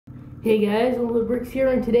Hey guys, Oliver Bricks here,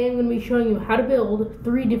 and today I'm going to be showing you how to build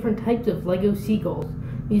 3 different types of Lego seagulls.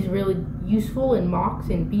 These are really useful in mocks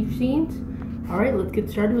and beach scenes. Alright, let's get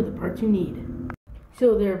started with the parts you need.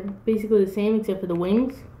 So they're basically the same except for the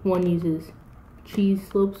wings. One uses cheese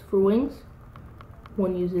slopes for wings,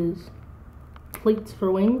 one uses plates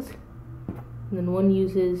for wings, and then one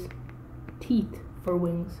uses teeth for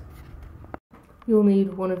wings. You'll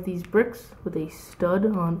need one of these bricks with a stud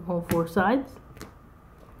on all 4 sides.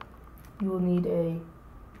 You will need a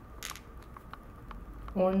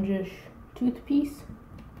orangish toothpiece,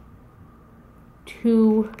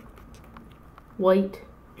 2 white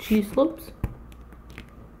cheese slopes,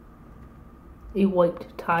 a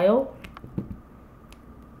white tile,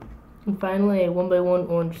 and finally a 1x1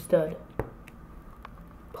 orange stud.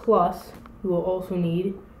 Plus, you will also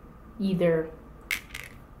need either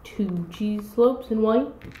 2 cheese slopes in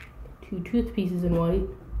white, 2 toothpieces in white,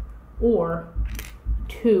 or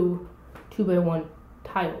 2 2x1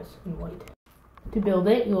 tiles in white. To build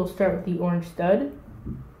it, you'll start with the orange stud,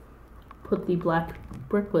 put the black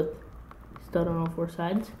brick with stud on all 4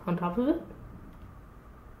 sides on top of it.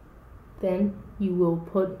 Then you will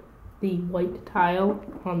put the white tile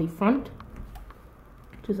on the front,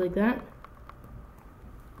 just like that.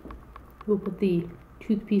 You'll put the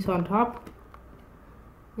toothpiece on top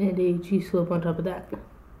and a cheese slope on top of that.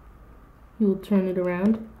 You will turn it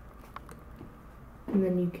around, and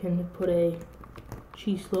then you can put a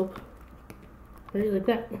cheese slope right like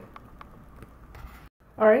that.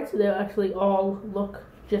 Alright, so they'll actually all look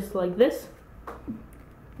just like this.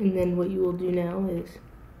 And then what you will do now is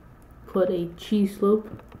put a cheese slope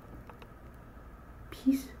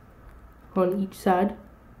piece on each side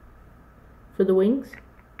for the wings.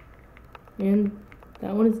 And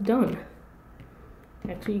that one is done.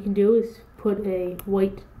 Next, what you can do is put a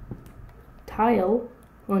white tile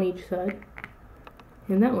on each side.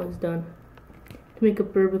 And that one's done. To make a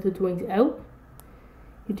bird with its wings out,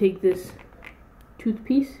 you take this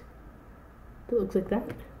toothpiece that looks like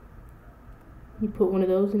that. You put one of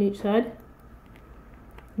those on each side.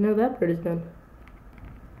 Now that bird is done.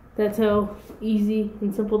 That's how easy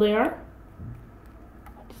and simple they are.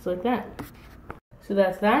 Just like that. So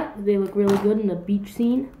that's that. They look really good in a beach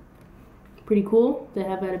scene. Pretty cool to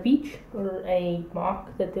have at a beach or a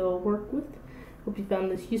mock that they'll work with. Hope you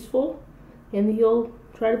found this useful, and that you'll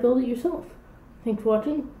try to build it yourself. Thanks for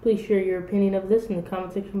watching. Please share your opinion of this in the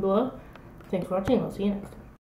comment section below. Thanks for watching. I'll see you next time.